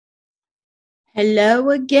Hello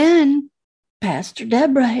again, Pastor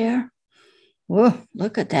Deborah here. Whoa,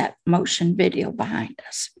 look at that motion video behind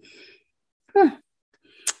us.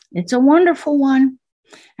 It's a wonderful one,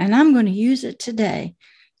 and I'm going to use it today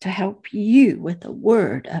to help you with a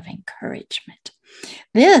word of encouragement.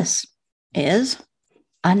 This is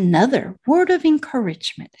another word of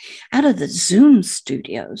encouragement out of the Zoom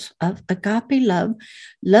studios of Agape Love.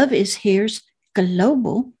 Love is Here's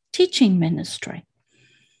global teaching ministry.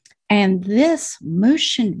 And this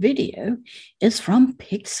motion video is from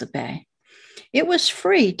Pixabay. It was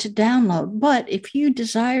free to download, but if you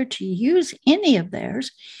desire to use any of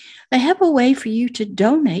theirs, they have a way for you to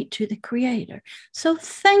donate to the creator. So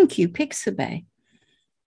thank you, Pixabay,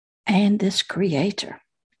 and this creator.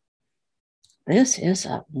 This is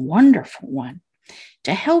a wonderful one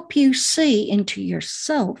to help you see into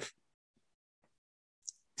yourself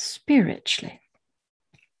spiritually.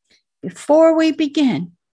 Before we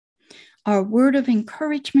begin our word of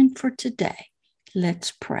encouragement for today,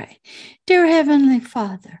 let's pray. Dear Heavenly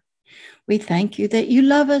Father, we thank you that you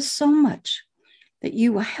love us so much that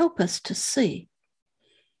you will help us to see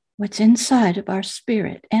what's inside of our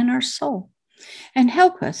spirit and our soul, and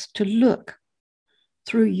help us to look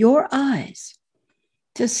through your eyes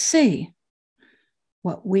to see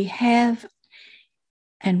what we have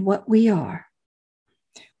and what we are.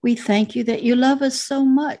 We thank you that you love us so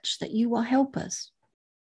much that you will help us,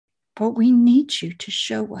 for we need you to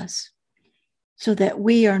show us so that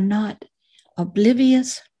we are not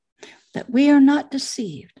oblivious, that we are not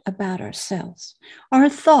deceived about ourselves, our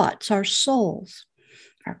thoughts, our souls,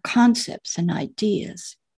 our concepts and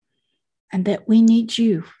ideas, and that we need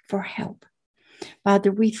you for help. Father,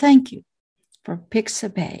 we thank you for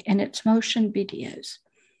Pixabay and its motion videos,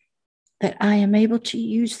 that I am able to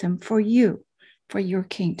use them for you, for your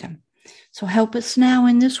kingdom. So help us now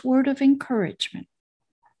in this word of encouragement.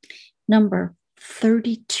 Number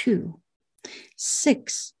 32,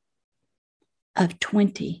 6 of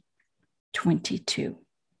 2022.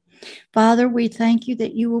 Father, we thank you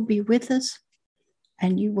that you will be with us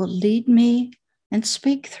and you will lead me and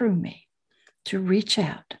speak through me to reach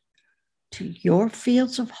out to your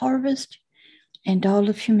fields of harvest and all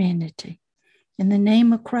of humanity. In the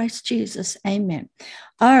name of Christ Jesus, amen.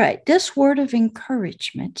 All right, this word of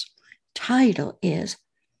encouragement title is,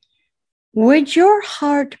 Would Your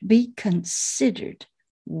Heart Be Considered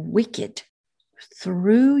Wicked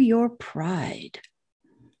Through Your Pride?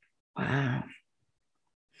 Wow.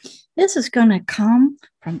 This is going to come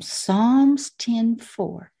from Psalms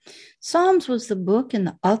 10:4. Psalms was the book in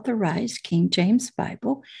the Authorized King James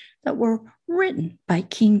Bible that were written by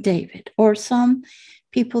King David, or some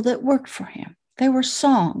people that worked for him. They were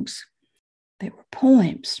songs. They were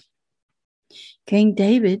poems. King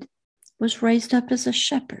David was raised up as a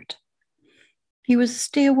shepherd. He was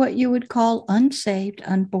still what you would call unsaved,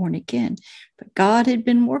 unborn again, but God had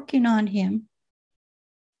been working on him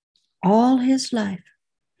all his life.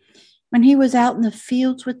 When he was out in the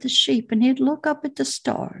fields with the sheep, and he'd look up at the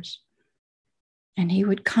stars, and he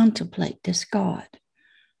would contemplate this God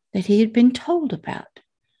that he had been told about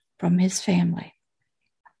from his family.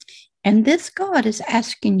 And this God is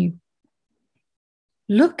asking you,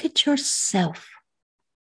 look at yourself.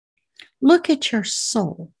 Look at your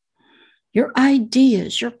soul, your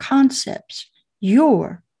ideas, your concepts,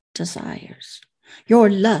 your desires, your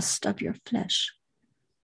lust of your flesh.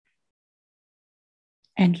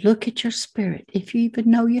 And look at your spirit, if you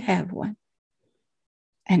even know you have one,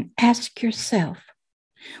 and ask yourself,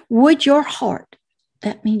 would your heart,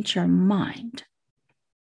 that means your mind,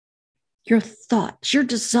 your thoughts, your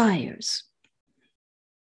desires,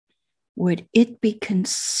 would it be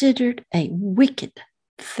considered a wicked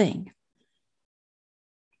thing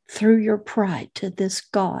through your pride to this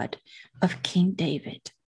God of King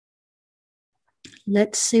David?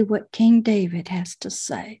 Let's see what King David has to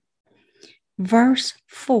say. Verse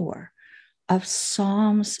 4 of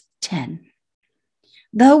Psalms 10.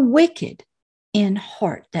 The wicked in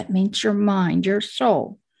heart, that means your mind, your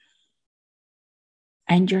soul,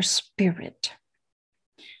 and your spirit,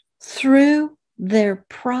 through their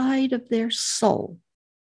pride of their soul,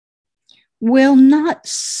 will not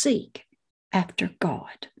seek after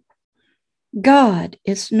God. God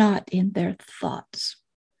is not in their thoughts.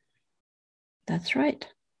 That's right.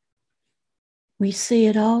 We see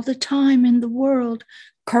it all the time in the world.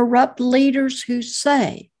 Corrupt leaders who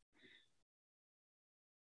say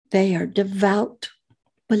they are devout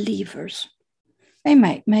believers. They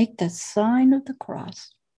might make the sign of the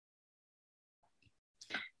cross.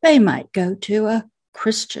 They might go to a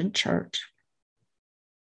Christian church.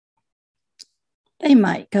 They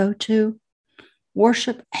might go to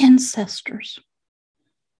worship ancestors.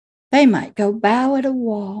 They might go bow at a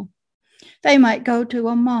wall. They might go to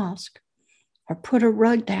a mosque or put a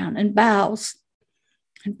rug down and bow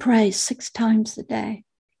and pray 6 times a day.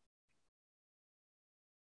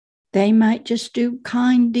 They might just do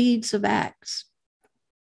kind deeds of acts.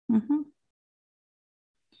 Mm-hmm.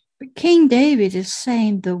 But King David is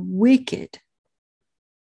saying the wicked,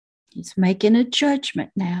 he's making a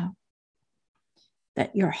judgment now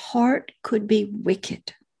that your heart could be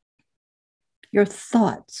wicked. Your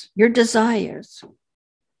thoughts, your desires,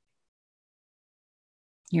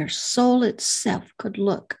 your soul itself could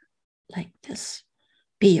look like this,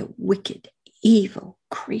 be a wicked, evil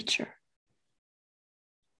creature.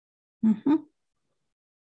 Mm-hmm.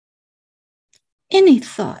 Any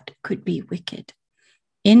thought could be wicked.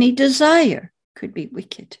 Any desire could be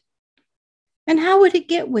wicked. And how would it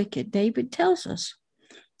get wicked? David tells us,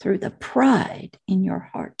 through the pride in your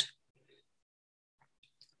heart.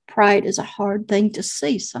 Pride is a hard thing to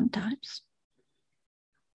see sometimes.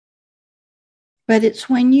 But it's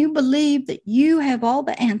when you believe that you have all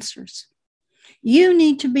the answers. You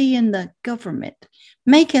need to be in the government,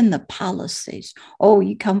 making the policies. Oh,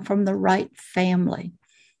 you come from the right family,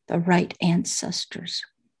 the right ancestors.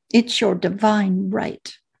 It's your divine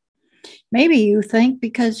right. Maybe you think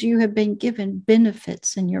because you have been given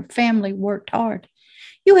benefits and your family worked hard,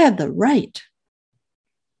 you have the right.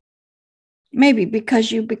 Maybe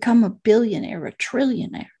because you become a billionaire, a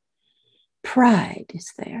trillionaire. Pride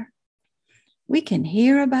is there. We can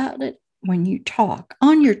hear about it when you talk,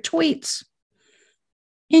 on your tweets,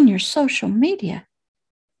 in your social media,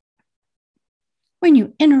 when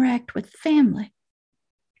you interact with family.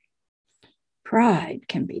 Pride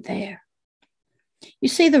can be there. You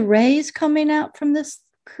see the rays coming out from this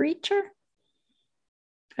creature?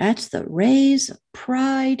 That's the rays of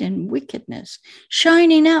pride and wickedness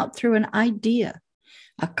shining out through an idea,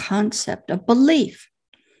 a concept, a belief,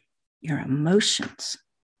 your emotions.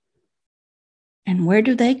 And where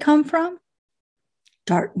do they come from?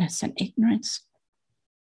 Darkness and ignorance.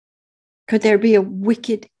 Could there be a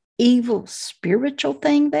wicked, evil, spiritual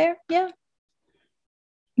thing there? Yeah.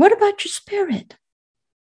 What about your spirit?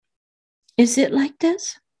 Is it like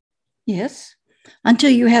this? Yes. Until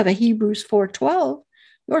you have a Hebrews 4:12,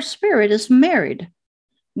 your spirit is married,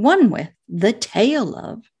 one with, the tail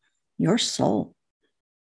of your soul.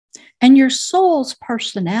 And your soul's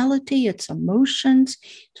personality, its emotions,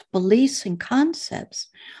 its beliefs and concepts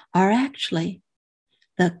are actually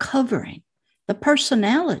the covering, the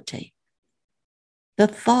personality, the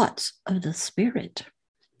thoughts of the spirit.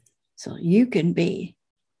 So you can be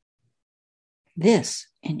this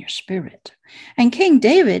in your spirit. And King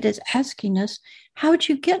David is asking us, how'd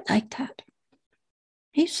you get like that?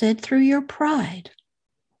 He said, through your pride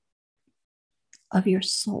of your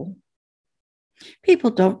soul. People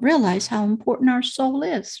don't realize how important our soul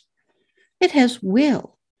is. It has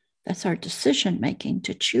will. That's our decision making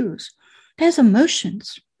to choose. It has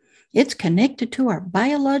emotions. It's connected to our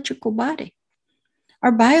biological body.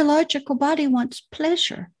 Our biological body wants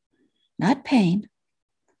pleasure, not pain.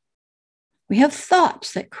 We have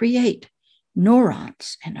thoughts that create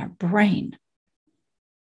neurons in our brain.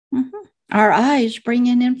 Mm-hmm. Our eyes bring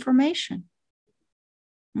in information.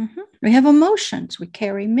 Mm-hmm. We have emotions. We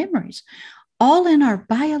carry memories, all in our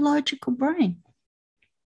biological brain.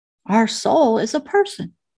 Our soul is a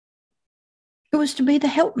person. It was to be the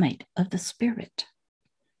helpmate of the spirit.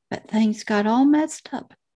 But things got all messed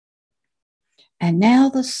up. And now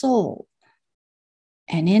the soul,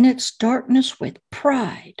 and in its darkness with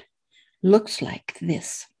pride, looks like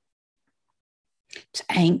this. It's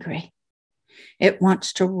angry. It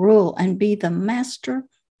wants to rule and be the master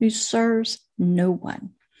who serves no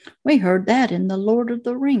one. We heard that in the Lord of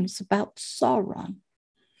the Rings about Sauron.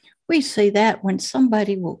 We see that when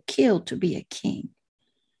somebody will kill to be a king,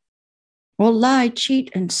 will lie, cheat,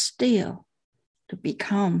 and steal to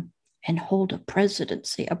become and hold a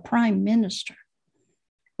presidency, a prime minister,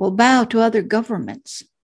 will bow to other governments.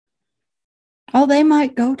 Oh, they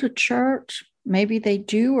might go to church. Maybe they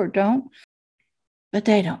do or don't, but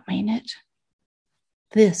they don't mean it.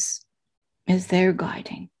 This is their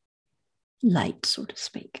guiding light, so to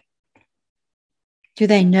speak. Do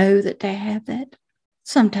they know that they have that?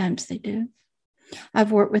 Sometimes they do.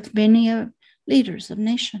 I've worked with many leaders of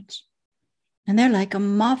nations, and they're like a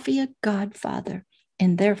mafia godfather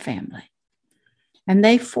in their family. And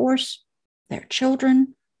they force their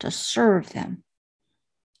children to serve them,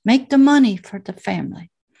 make the money for the family,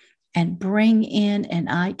 and bring in, and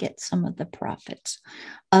I get some of the profits.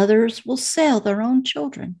 Others will sell their own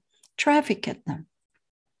children, traffic at them,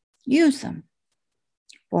 use them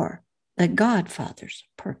for the godfather's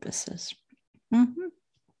purposes. Mm-hmm.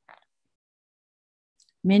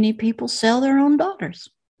 Many people sell their own daughters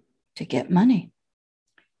to get money.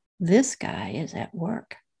 This guy is at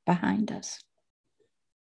work behind us.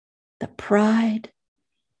 The pride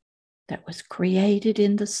that was created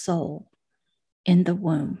in the soul, in the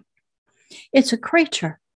womb. It's a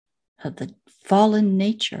creature of the fallen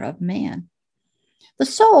nature of man. The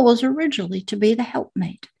soul was originally to be the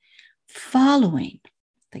helpmate, following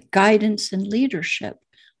the guidance and leadership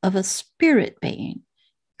of a spirit being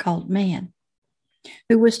called man,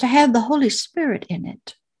 who was to have the Holy Spirit in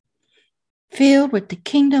it, filled with the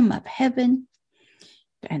kingdom of heaven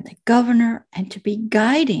and the governor, and to be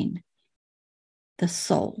guiding the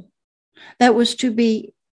soul. That was to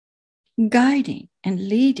be guiding and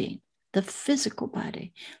leading the physical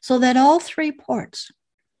body, so that all three parts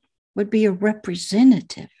would be a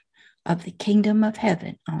representative of the kingdom of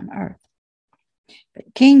heaven on earth.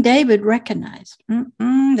 But King David recognized,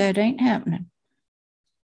 that ain't happening.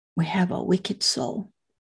 We have a wicked soul.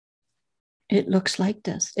 It looks like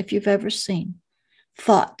this. If you've ever seen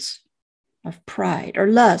thoughts of pride or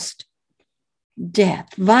lust,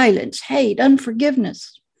 death, violence, hate,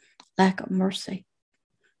 unforgiveness, lack of mercy.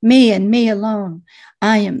 Me and me alone.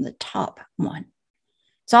 I am the top one.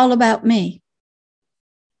 It's all about me.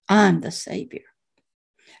 I'm the Savior.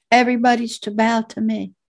 Everybody's to bow to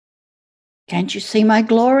me. Can't you see my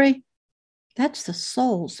glory? That's the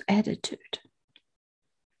soul's attitude.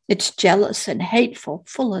 It's jealous and hateful,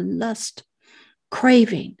 full of lust,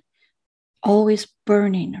 craving, always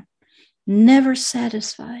burning, never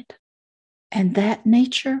satisfied. And that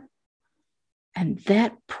nature and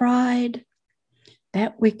that pride,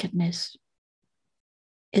 that wickedness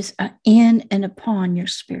is in and upon your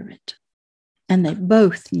spirit. And they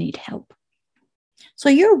both need help. So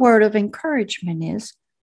your word of encouragement is,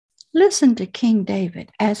 listen to King David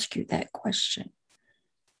ask you that question.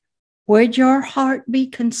 Would your heart be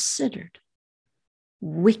considered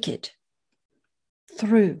wicked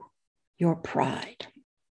through your pride?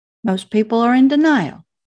 Most people are in denial.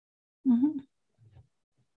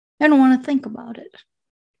 They don't want to think about it.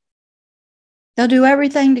 They'll do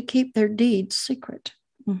everything to keep their deeds secret.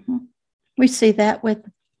 We see that with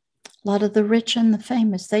a lot of the rich and the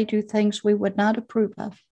famous. They do things we would not approve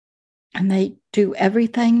of. And they do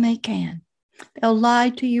everything they can. They'll lie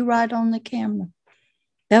to you right on the camera.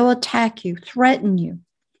 They'll attack you, threaten you.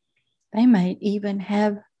 They may even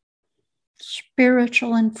have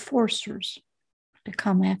spiritual enforcers to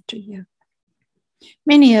come after you.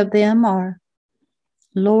 Many of them are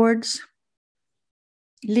lords,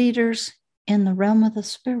 leaders in the realm of the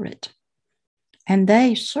spirit. And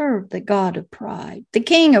they serve the God of pride, the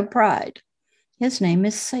king of pride. His name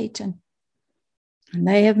is Satan. And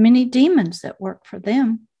they have many demons that work for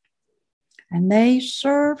them. And they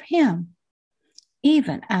serve him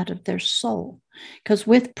even out of their soul. Because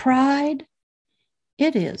with pride,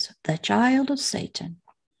 it is the child of Satan,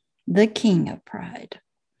 the king of pride.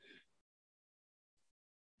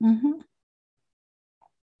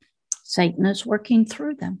 Satan is working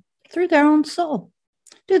through them, through their own soul.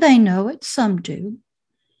 Do they know it? Some do.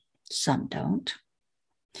 Some don't.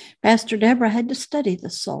 Pastor Deborah had to study the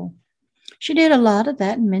soul. She did a lot of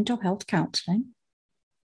that in mental health counseling.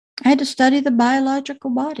 I had to study the biological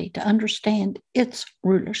body to understand its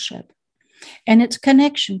rulership and its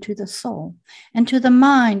connection to the soul and to the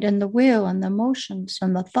mind and the will and the emotions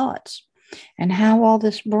and the thoughts and how all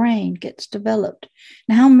this brain gets developed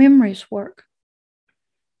and how memories work.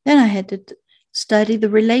 Then I had to study the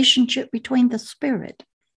relationship between the spirit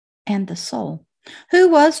and the soul. Who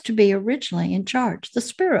was to be originally in charge? The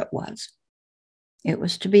spirit was. It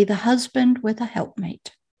was to be the husband with a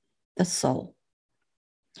helpmate, the soul.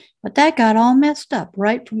 But that got all messed up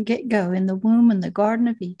right from get-go in the womb in the Garden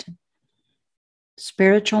of Eden.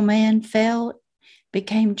 Spiritual man fell,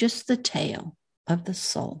 became just the tail of the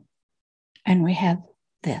soul. And we have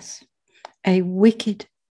this, a wicked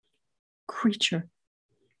creature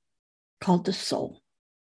called the soul.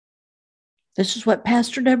 This is what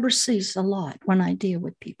Pastor Deborah sees a lot when I deal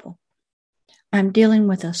with people. I'm dealing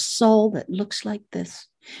with a soul that looks like this,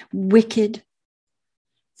 wicked,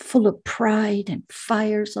 full of pride and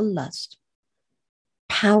fires of lust,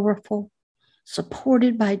 powerful,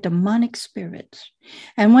 supported by demonic spirits.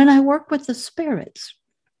 And when I work with the spirits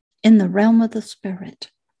in the realm of the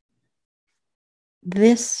spirit,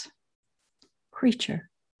 this creature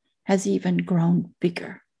has even grown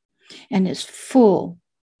bigger and is full.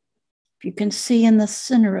 You can see in the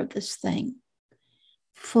center of this thing,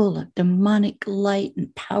 full of demonic light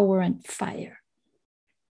and power and fire.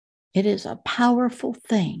 It is a powerful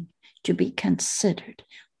thing to be considered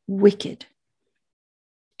wicked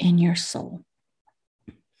in your soul.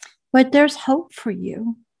 But there's hope for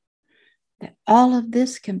you that all of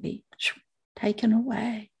this can be taken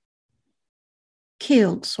away,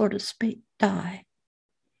 killed, so to speak, die,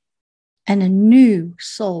 and a new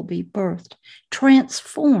soul be birthed,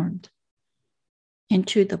 transformed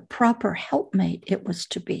into the proper helpmate it was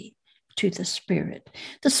to be to the Spirit.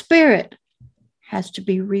 The Spirit has to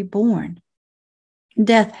be reborn.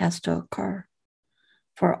 Death has to occur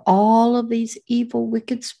for all of these evil,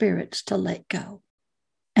 wicked spirits to let go.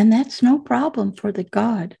 And that's no problem for the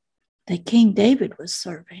God that King David was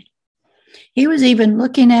serving. He was even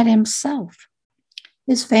looking at himself,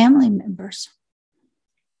 his family members,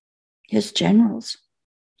 his generals.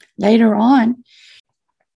 Later on,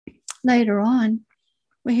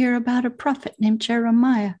 we hear about a prophet named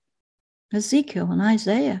Jeremiah, Ezekiel, and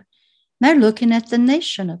Isaiah. They're looking at the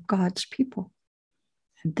nation of God's people.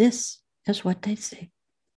 And this is what they see.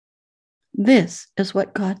 This is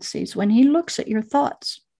what God sees when he looks at your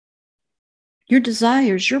thoughts, your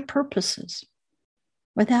desires, your purposes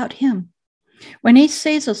without him. When he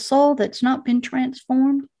sees a soul that's not been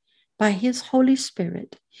transformed by his Holy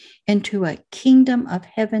Spirit into a kingdom of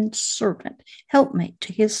heaven servant, helpmate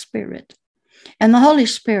to his spirit, and the Holy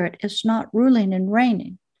Spirit is not ruling and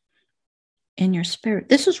reigning in your spirit.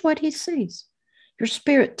 This is what he sees your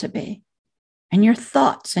spirit to be, and your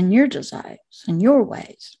thoughts and your desires and your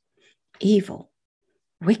ways. Evil,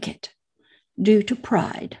 wicked, due to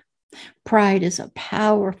pride. Pride is a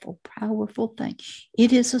powerful, powerful thing.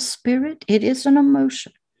 It is a spirit. It is an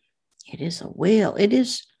emotion. It is a will. It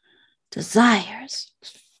is desires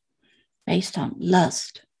based on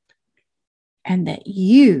lust. And that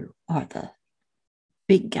you are the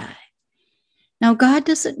big guy. Now, God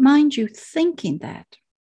doesn't mind you thinking that,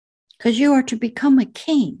 because you are to become a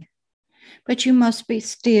king. But you must be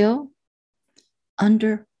still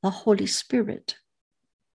under the Holy Spirit,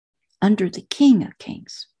 under the King of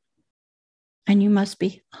Kings. And you must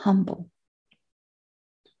be humble.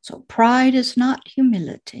 So pride is not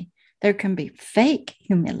humility. There can be fake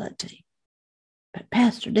humility. But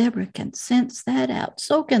Pastor Deborah can sense that out.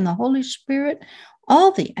 So can the Holy Spirit.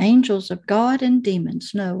 All the angels of God and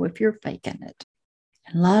demons know if you're faking it.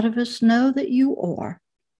 And a lot of us know that you are.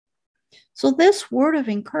 So this word of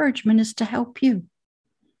encouragement is to help you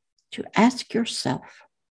to ask yourself,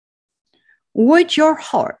 would your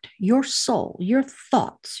heart, your soul, your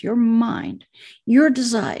thoughts, your mind, your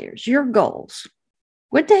desires, your goals,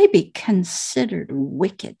 would they be considered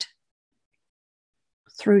wicked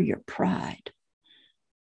through your pride?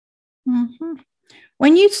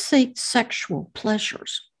 When you seek sexual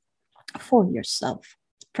pleasures for yourself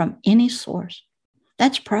from any source,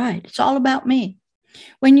 that's pride. It's all about me.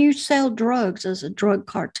 When you sell drugs as a drug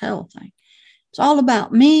cartel thing, it's all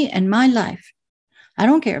about me and my life. I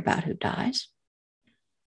don't care about who dies.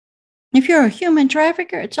 If you're a human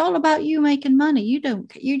trafficker, it's all about you making money.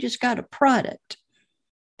 You just got a product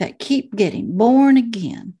that keep getting born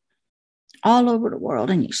again all over the world,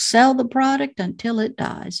 and you sell the product until it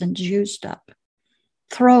dies and is used up.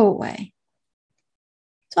 Throw away.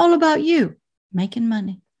 It's all about you making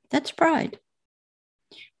money. That's pride.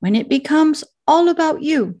 When it becomes all about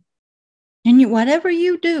you, and whatever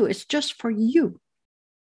you do is just for you,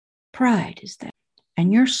 pride is there.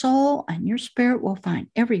 And your soul and your spirit will find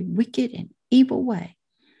every wicked and evil way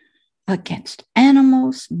against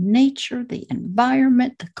animals, nature, the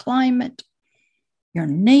environment, the climate, your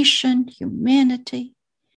nation, humanity.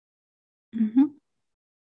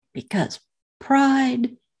 Because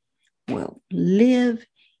pride will live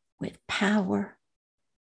with power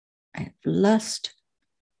and lust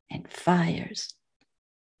and fires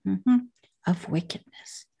of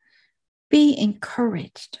wickedness. Be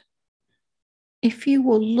encouraged. If you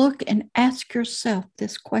will look and ask yourself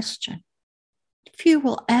this question, if you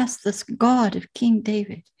will ask this God of King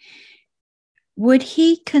David, would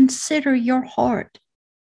he consider your heart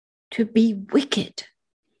to be wicked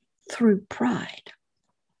through pride?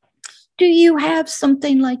 Do you have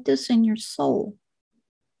something like this in your soul,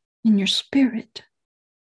 in your spirit?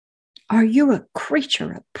 Are you a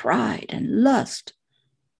creature of pride and lust?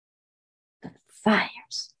 The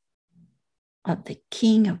fires of the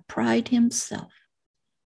King of Pride himself,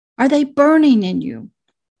 are they burning in you?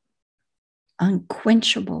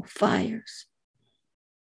 Unquenchable fires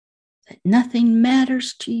that nothing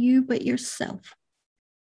matters to you but yourself.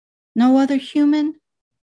 No other human,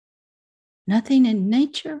 nothing in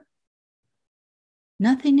nature,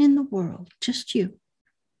 nothing in the world, just you.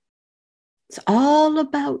 It's all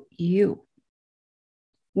about you.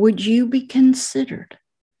 Would you be considered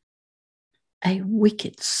a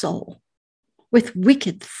wicked soul with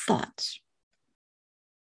wicked thoughts?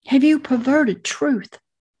 Have you perverted truth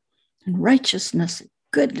and righteousness and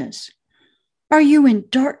goodness Are you in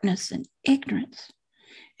darkness and ignorance?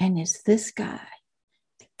 And is this guy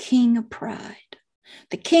the king of pride,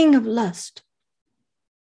 the king of lust?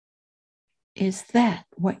 Is that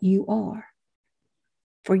what you are?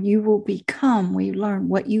 For you will become, we learn,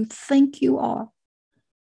 what you think you are.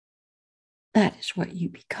 That is what you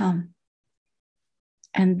become.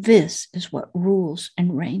 And this is what rules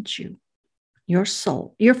and reigns you, your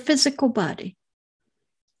soul, your physical body,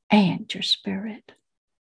 and your spirit.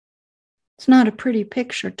 It's not a pretty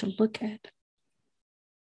picture to look at.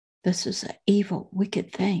 This is an evil,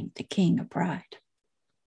 wicked thing, the king of pride.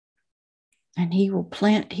 And he will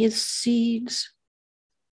plant his seeds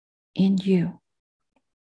in you,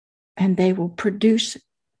 and they will produce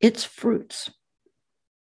its fruits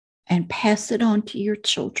and pass it on to your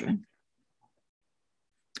children.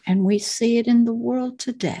 And we see it in the world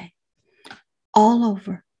today, all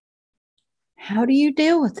over. How do you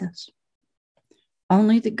deal with this?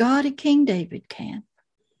 Only the God of King David can.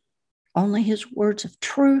 Only his words of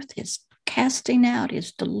truth, his casting out,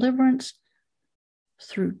 his deliverance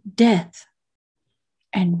through death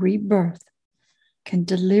and rebirth can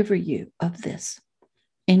deliver you of this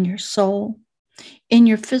in your soul, in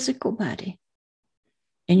your physical body,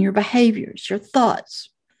 in your behaviors, your thoughts.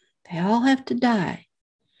 They all have to die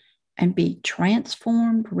and be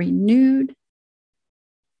transformed, renewed,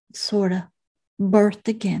 sort of birthed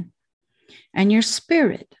again. And your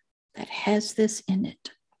spirit that has this in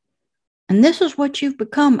it. And this is what you've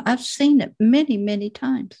become. I've seen it many, many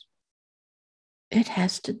times. It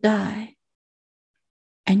has to die.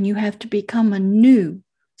 And you have to become a new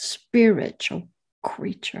spiritual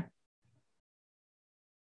creature.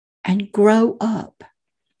 And grow up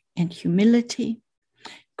in humility,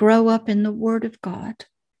 grow up in the Word of God,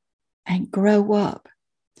 and grow up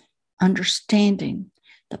understanding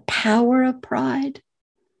the power of pride,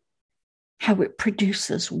 how it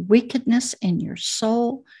produces wickedness in your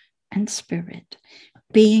soul and spirit.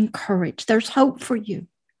 Be encouraged. There's hope for you.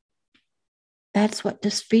 That's what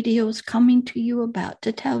this video is coming to you about,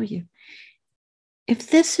 to tell you. If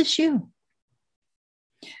this is you,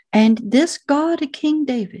 and this God of King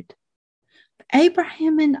David,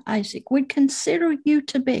 Abraham and Isaac would consider you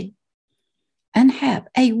to be and have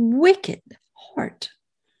a wicked heart,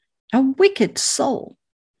 a wicked soul,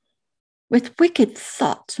 with wicked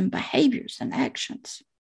thoughts and behaviors and actions,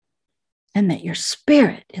 and that your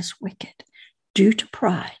spirit is wicked due to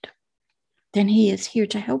pride, then he is here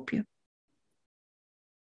to help you.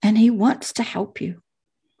 And he wants to help you.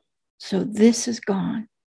 So this is gone.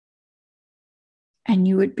 And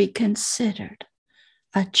you would be considered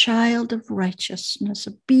a child of righteousness,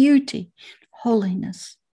 of beauty,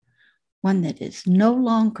 holiness, one that is no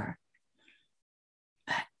longer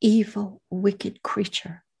an evil, wicked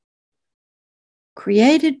creature,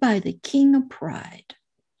 created by the king of pride,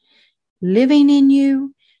 living in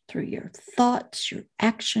you through your thoughts, your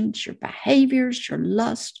actions, your behaviors, your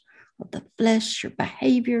lust of the flesh, your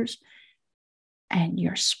behaviors, and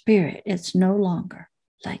your spirit is no longer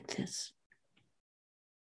like this.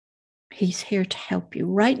 He's here to help you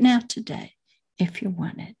right now today, if you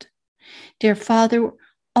want it. Dear Father,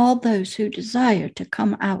 all those who desire to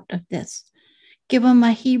come out of this, give them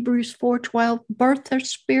a Hebrews 4:12, birth their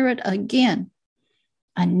spirit again,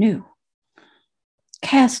 anew.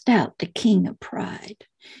 Cast out the king of pride.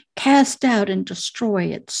 Cast out and destroy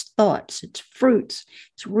its thoughts, its fruits,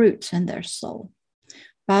 its roots in their soul.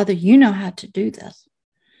 Father, you know how to do this.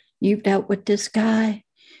 You've dealt with this guy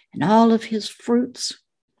and all of his fruits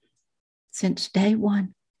since day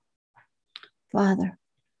one. Father,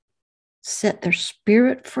 set their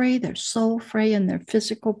spirit free, their soul free, and their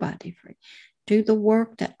physical body free. Do the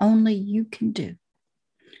work that only you can do,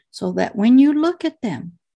 so that when you look at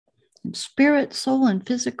them in spirit, soul, and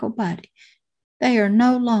physical body, they are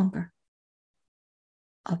no longer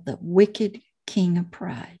of the wicked king of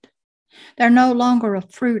pride. They're no longer a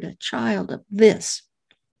fruit, a child of this.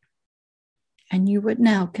 And you would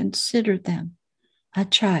now consider them a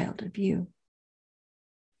child of you.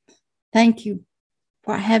 Thank you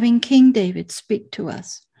for having King David speak to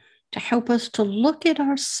us to help us to look at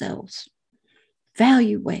ourselves,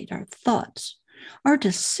 evaluate our thoughts, our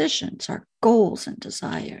decisions, our goals and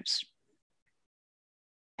desires,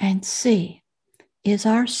 and see, is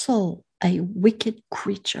our soul a wicked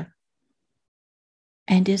creature?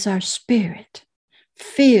 And is our spirit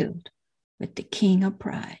filled with the king of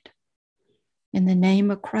pride? In the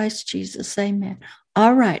name of Christ Jesus, amen.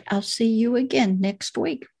 All right, I'll see you again next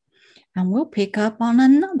week, and we'll pick up on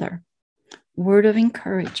another word of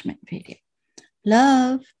encouragement video.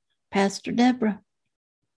 Love, Pastor Deborah.